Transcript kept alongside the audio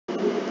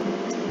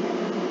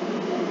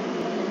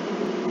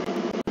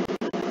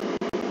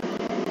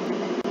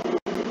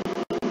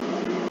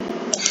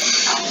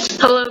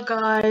Hello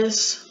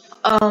guys,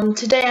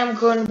 today I'm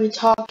going to be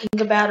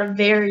talking about a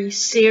very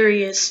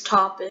serious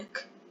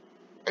topic,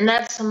 and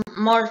that's the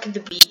mark of the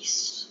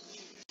beast.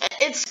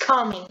 It's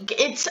coming,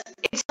 it's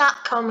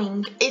not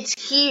coming,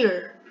 it's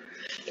here,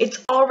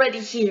 it's already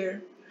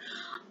here.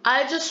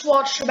 I just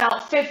watched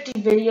about 50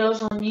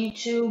 videos on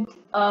YouTube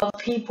of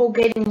people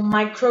getting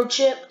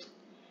microchipped,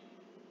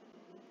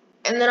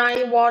 and then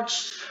I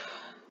watched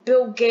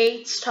Bill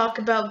Gates talk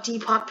about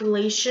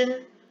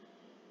depopulation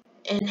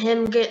and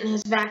him getting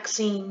his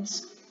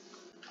vaccines.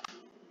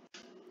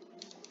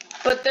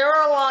 But there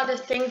are a lot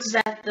of things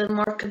that the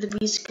mark of the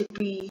beast could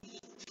be.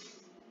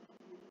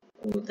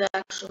 Ooh, that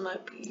actually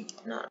might be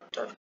not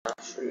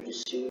for you to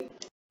see.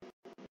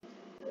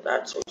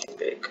 That's way too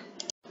big.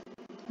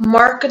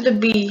 Mark of the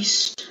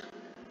beast.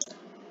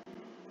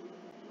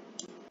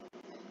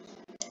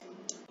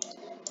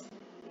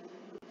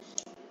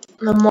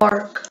 The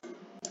mark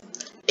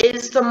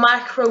is the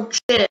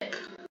microchip.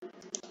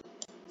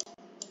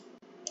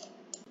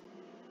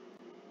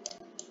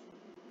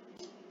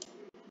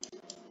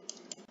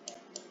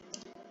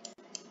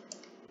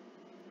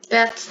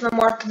 That's the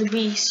mark of the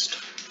beast.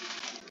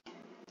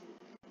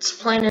 It's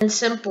plain and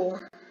simple.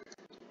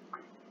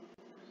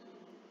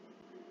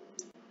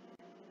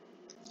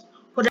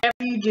 Whatever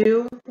you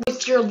do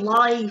with your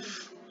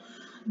life,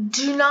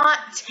 do not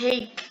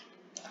take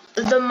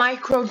the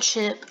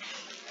microchip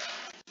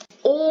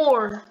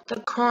or the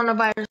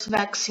coronavirus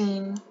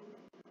vaccine.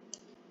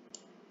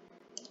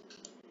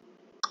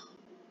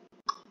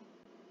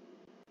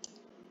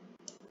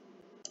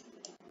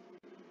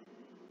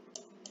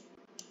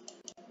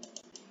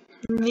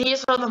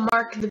 These are the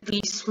mark of the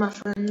beast, my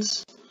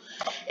friends.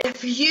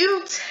 If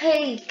you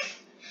take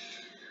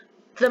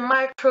the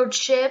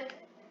microchip,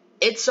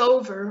 it's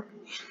over.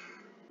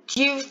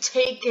 You've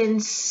taken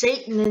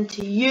Satan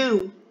into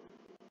you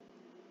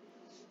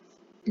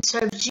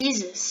instead of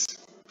Jesus.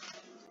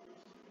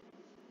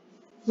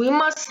 We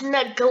must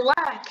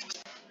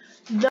neglect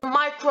the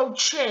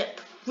microchip.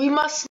 We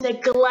must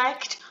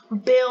neglect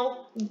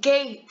Bill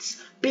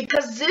Gates,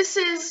 because this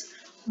is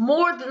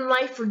more than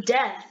life or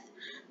death.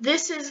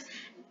 This is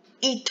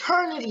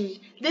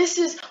eternity. This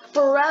is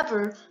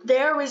forever.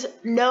 There is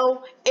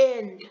no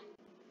end.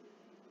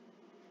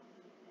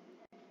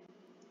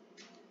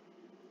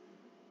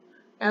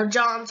 Now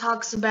John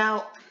talks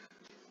about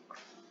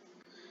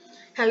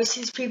how he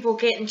sees people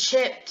getting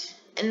chipped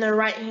in their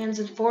right hands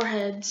and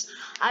foreheads.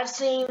 I've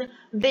seen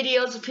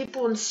videos of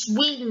people in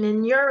Sweden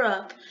and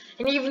Europe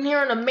and even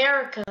here in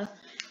America.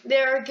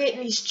 They're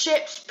getting these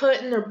chips put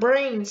in their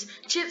brains,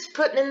 chips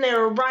put in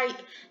their right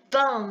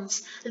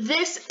thumbs.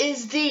 This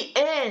is the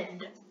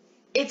end.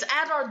 It's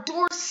at our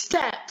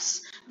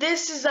doorsteps.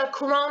 This is the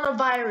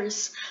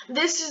coronavirus.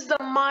 This is the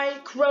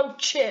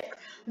microchip.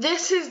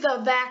 This is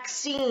the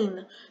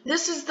vaccine.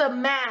 This is the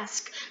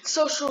mask,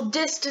 social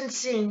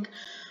distancing.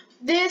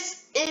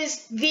 This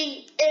is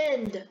the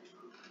end.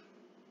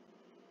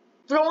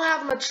 We don't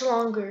have much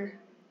longer.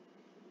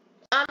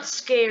 I'm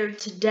scared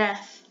to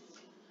death.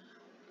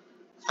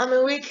 I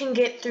mean, we can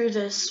get through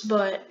this,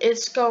 but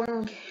it's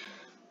going,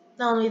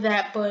 not only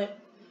that, but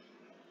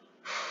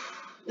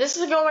this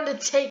is going to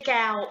take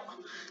out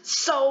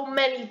so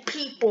many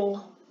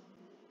people.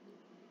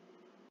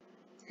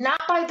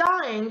 Not by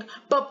dying,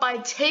 but by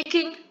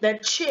taking the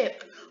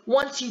chip.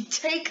 Once you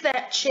take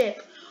that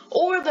chip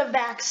or the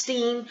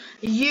vaccine,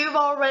 you've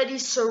already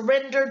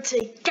surrendered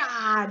to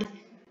God.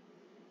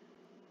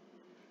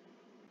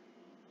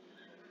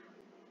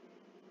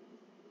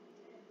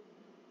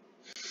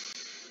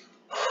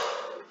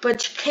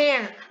 But you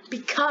can't,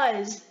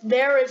 because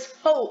there is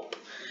hope.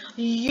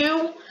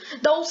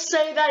 They'll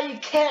say that you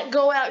can't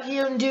go out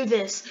here and do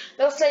this.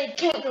 They'll say you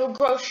can't go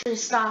grocery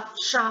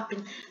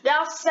shopping.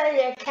 They'll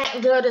say you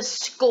can't go to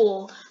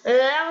school.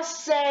 They'll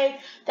say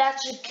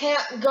that you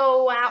can't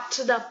go out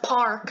to the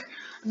park.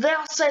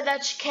 They'll say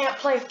that you can't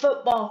play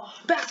football,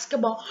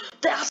 basketball.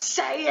 They'll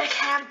say you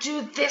can't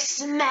do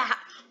this and that.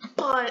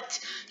 But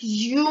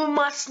you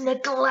must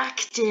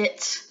neglect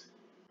it.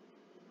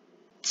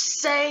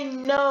 Say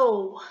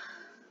no.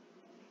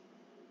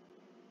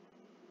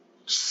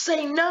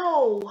 Say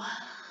no.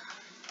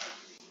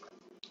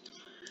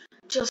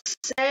 Just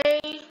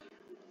say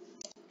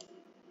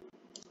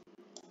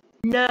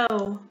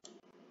no.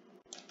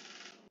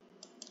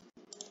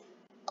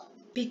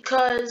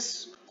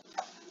 Because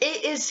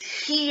it is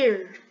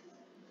here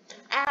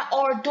at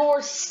our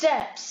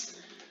doorsteps.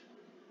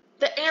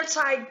 The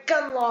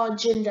anti-gun law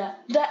agenda,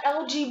 the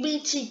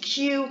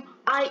LGBTQIE,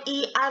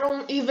 I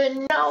don't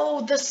even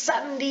know, the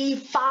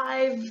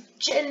 75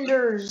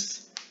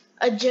 genders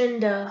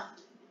agenda,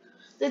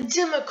 the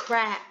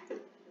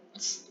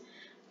Democrats.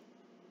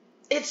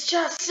 It's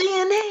just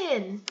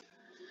CNN.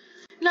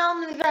 Not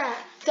only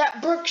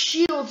that Brooke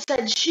Shields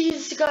said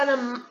she's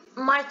gonna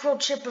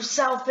microchip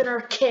herself and her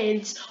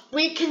kids.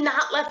 We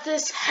cannot let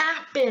this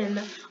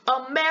happen.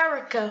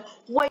 America,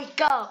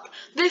 wake up.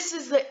 This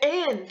is the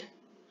end.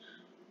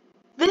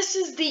 This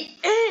is the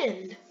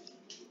end.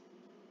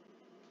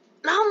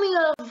 Not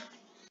only of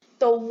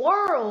the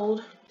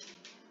world,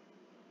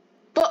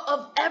 but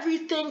of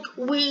everything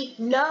we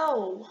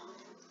know.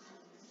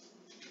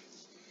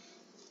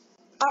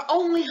 Our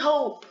only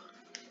hope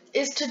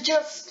is to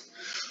just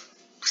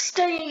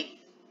stay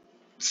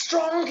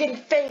strong in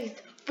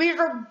faith, read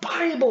our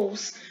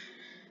Bibles,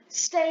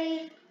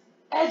 stay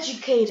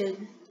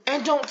educated,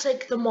 and don't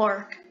take the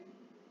mark.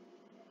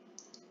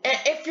 And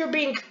if you're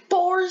being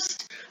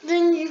forced,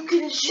 then you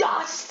can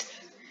just...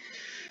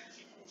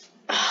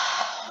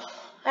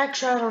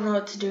 Actually, I don't know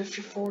what to do if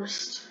you're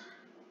forced.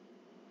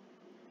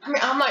 I mean,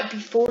 I might be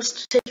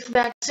forced to take the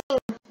vaccine.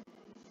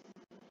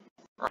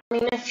 I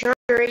mean, if you're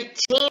under 18,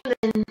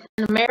 then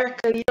in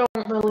America, you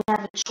don't really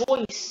have a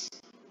choice.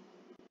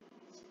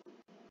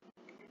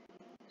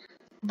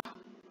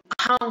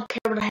 I don't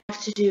care what I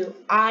have to do.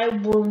 I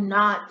will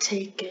not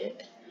take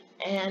it.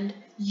 And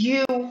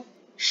you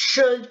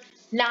should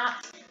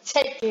not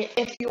take it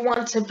if you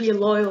want to be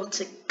loyal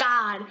to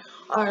God,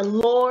 our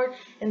Lord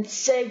and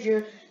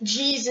Savior,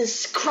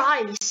 Jesus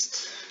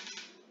Christ.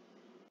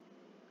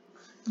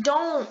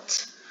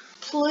 Don't.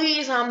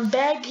 Please, I'm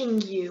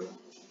begging you.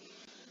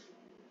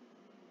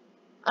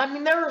 I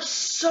mean, there are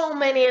so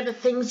many other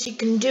things you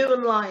can do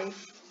in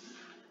life.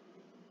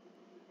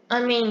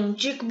 I mean,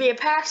 you could be a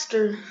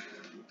pastor.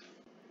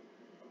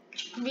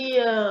 You could be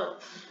a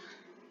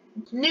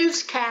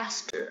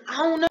newscaster. I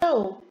don't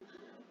know.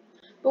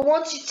 But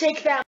once you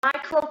take that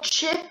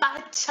microchip,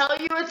 I tell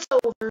you it's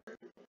over.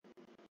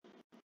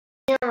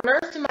 Here on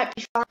earth, it might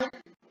be fine.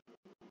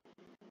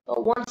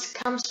 But once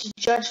it comes to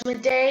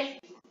Judgment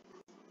Day,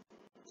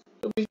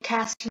 you'll be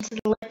cast into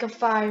the lake of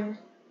fire.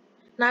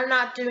 And I'm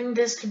not doing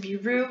this to be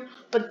rude,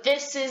 but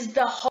this is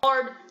the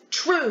hard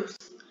truth.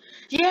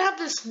 You have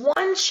this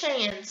one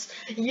chance.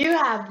 You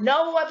have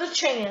no other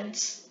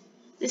chance.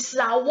 This is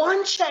our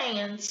one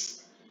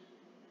chance.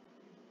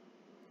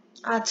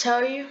 I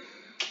tell you,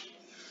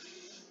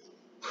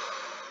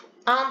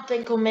 I don't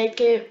think we'll make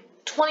it.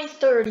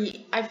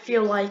 2030, I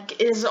feel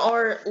like, is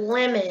our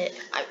limit.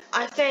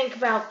 I think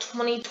about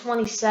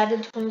 2027,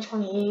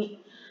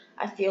 2028,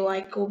 I feel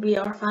like will be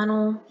our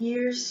final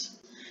years.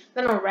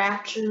 Then a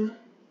rapture.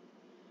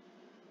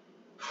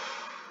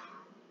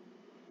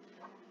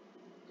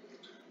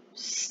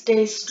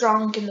 Stay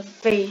strong in the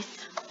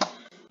faith.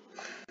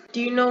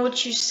 Do you know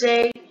what you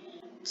say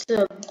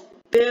to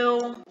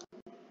Bill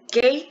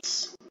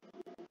Gates?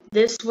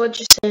 This is what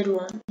you say to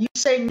him. You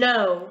say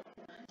no.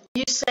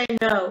 You say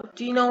no.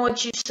 Do you know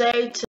what you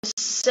say to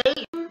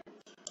Satan?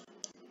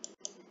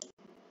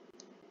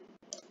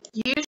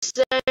 You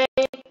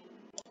say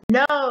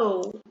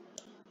no.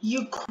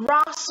 You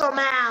cross him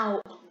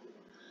out.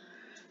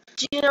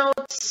 Do you know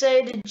what to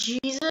say to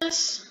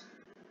Jesus?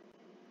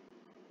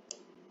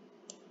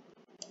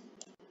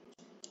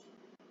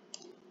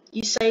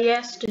 You say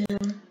yes to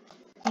him.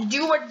 You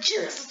do what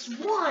Jesus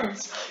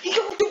wants. You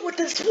don't do what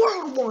this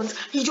world wants.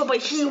 You do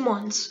what he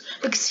wants.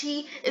 Because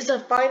he is the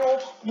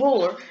final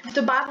ruler. If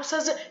the Bible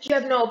says it, you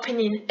have no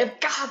opinion. If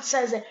God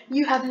says it,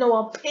 you have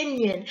no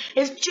opinion.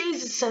 If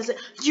Jesus says it,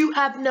 you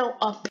have no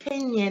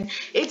opinion.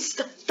 It's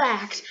the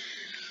fact.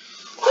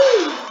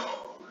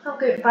 I'm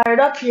getting fired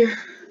up here.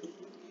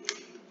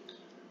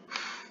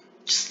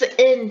 Just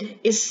the end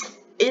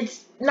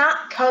it's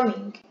not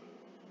coming.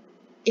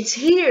 It's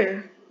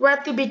here. We're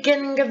at the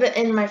beginning of the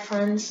end, my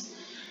friends.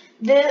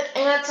 The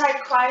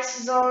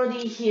Antichrist is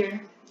already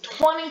here.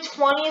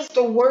 2020 is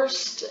the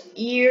worst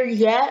year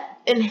yet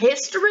in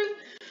history.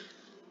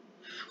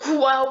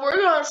 Well, we're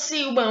going to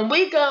see when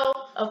we go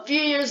a few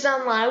years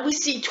down the line. We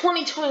see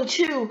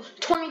 2022,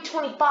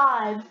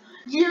 2025,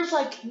 years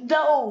like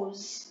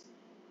those.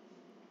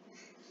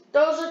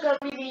 Those are going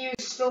to be the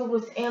years filled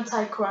with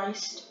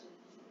Antichrist.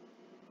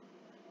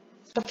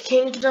 The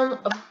kingdom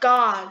of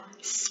God.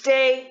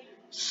 Stay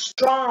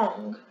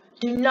strong.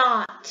 Do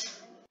not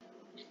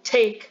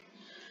take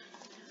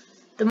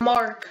the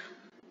mark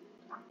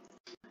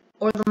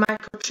or the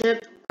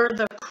microchip or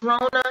the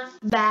corona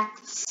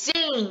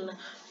vaccine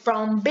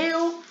from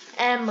Bill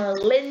and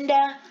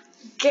Melinda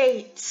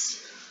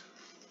Gates.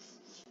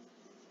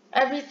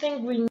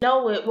 Everything we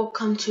know it will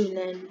come to an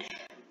end.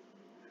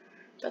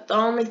 But the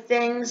only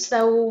things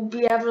that will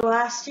be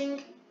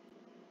everlasting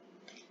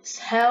is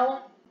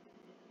hell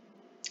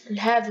and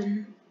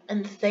heaven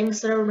and the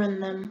things that are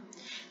in them.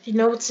 Do you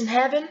know what's in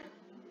heaven?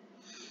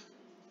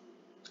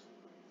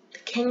 The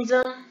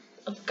kingdom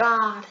of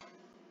God.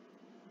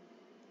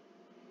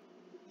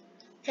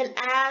 And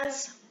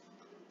as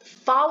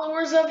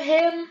followers of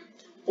him,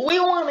 we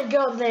want to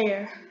go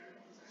there.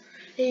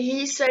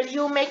 He said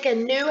he'll make a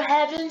new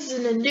heavens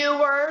and a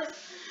new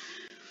earth.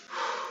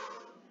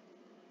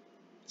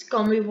 It's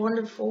going to be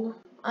wonderful.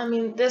 I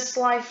mean, this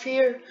life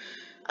here,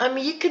 I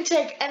mean, you can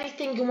take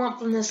anything you want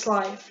from this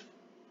life.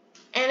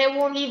 And it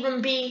won't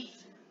even be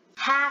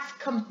half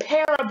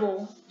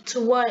comparable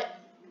to what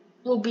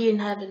will be in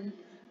heaven.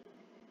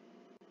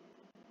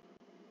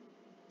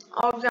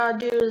 All you gotta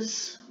do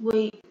is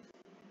wait.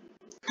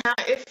 Now,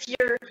 if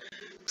you're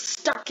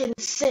stuck in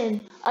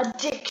sin,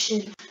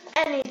 addiction,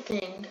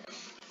 anything,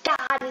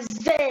 God is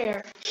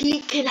there. He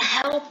can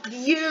help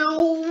you.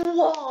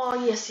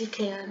 Oh, yes, he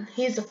can.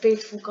 He's a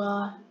faithful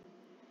God.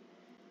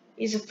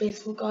 He's a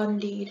faithful God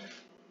indeed.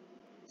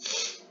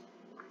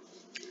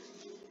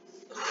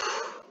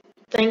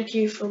 Thank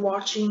you for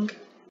watching.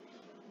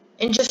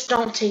 And just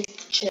don't take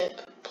the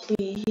chip,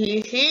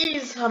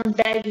 please. I'm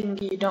begging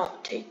you,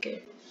 don't take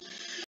it.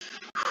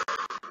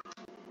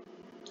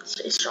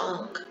 Stay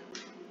strong.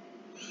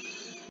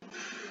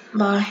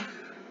 Bye.